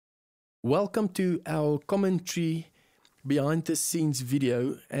Welcome to our commentary behind the scenes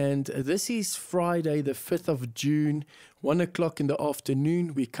video, and this is Friday the 5th of June, 1 o'clock in the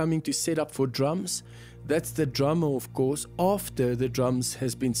afternoon. We're coming to set up for drums. That's the drummer, of course, after the drums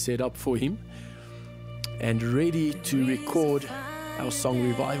has been set up for him and ready to record our song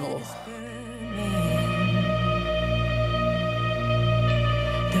Revival.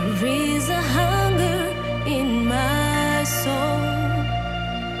 There is a hunger in my soul.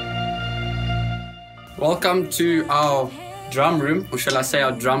 Welcome to our drum room, or shall I say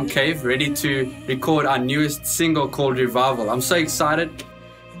our drum cave, ready to record our newest single called Revival. I'm so excited.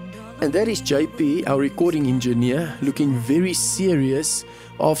 And that is JP, our recording engineer, looking very serious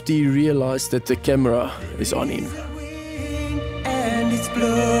after he realized that the camera is on him. And it's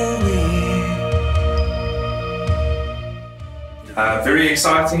blowing. Very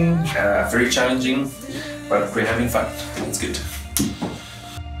exciting, very challenging, but we're having fun. It's good.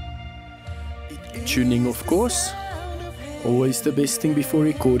 Tuning, of course, always the best thing before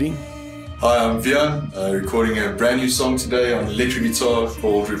recording. Hi, I'm Vian, recording a brand new song today on electric guitar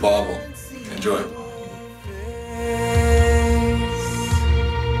called Revival. Enjoy.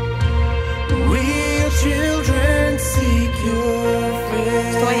 Real children seek your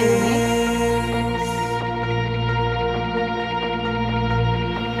face.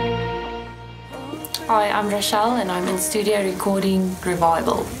 Hi, I'm Rochelle and I'm in studio recording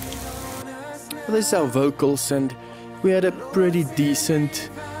Revival. Well, this is our vocals, and we had a pretty decent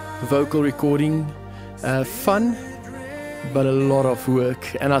vocal recording. Fun, but a lot of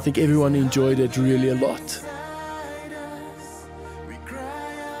work, and I think everyone enjoyed it really a lot.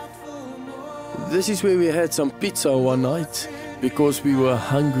 This is where we had some pizza one night because we were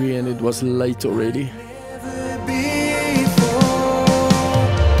hungry and it was late already.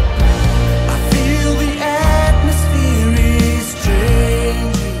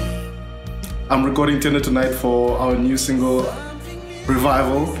 I'm recording Tinder tonight for our new single,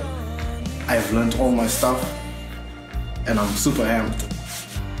 Revival. I've learned all my stuff and I'm super amped.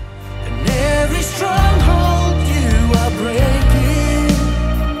 And every stronghold you are breaking.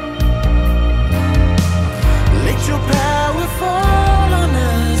 Let your power fall on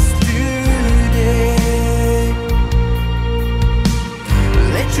us today.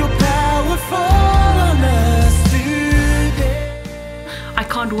 Let your power fall on us today. I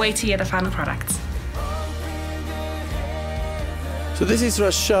can't wait to hear the final product. So this is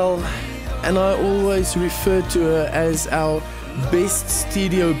Rochelle, and I always refer to her as our best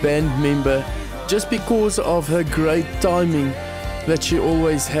studio band member just because of her great timing that she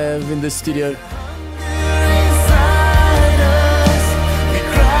always have in the studio.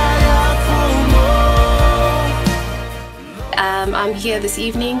 I'm here this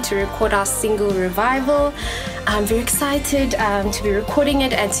evening to record our single Revival. I'm very excited to be recording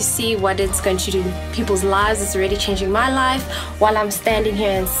it and to see what it's going to do in people's lives. It's already changing my life while I'm standing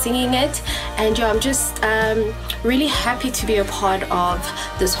here and singing it. And I'm just really happy to be a part of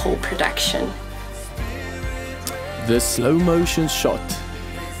this whole production. The slow motion shot.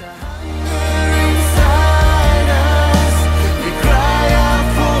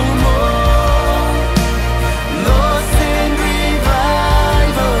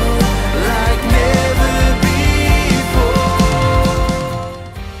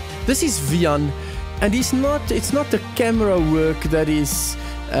 This is Vian, and it's not the camera work that is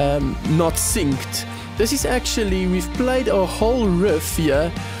not synced. This is actually, we've played a whole riff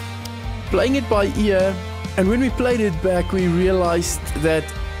here, playing it by ear, and when we played it back we realized that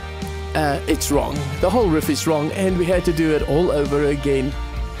it's wrong. The whole riff is wrong and we had to do it all over again.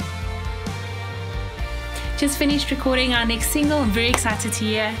 Just finished recording our next single. I'm very excited to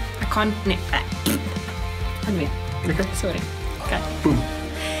hear. I can't. Okay. Sorry. Okay. Boom.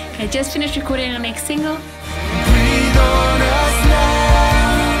 Okay, just finished recording our next single.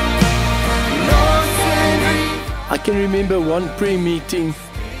 I can remember one prayer meeting,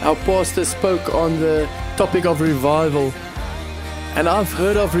 our pastor spoke on the topic of revival, and I've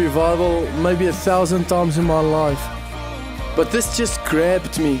heard of revival maybe 1,000 times in my life, but this just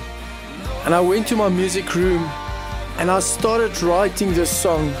grabbed me, and I went to my music room and I started writing this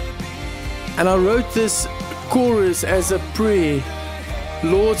song, and I wrote this chorus as a prayer.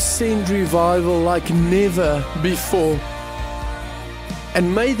 Lord, send revival like never before.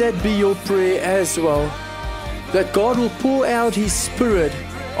 And may that be your prayer as well, that God will pour out His Spirit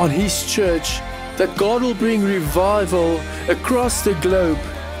on His church, that God will bring revival across the globe,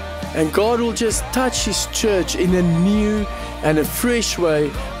 and God will just touch His church in a new and a fresh way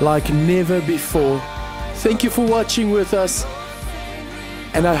like never before. Thank you for watching with us,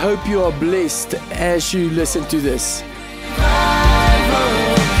 and I hope you are blessed as you listen to this.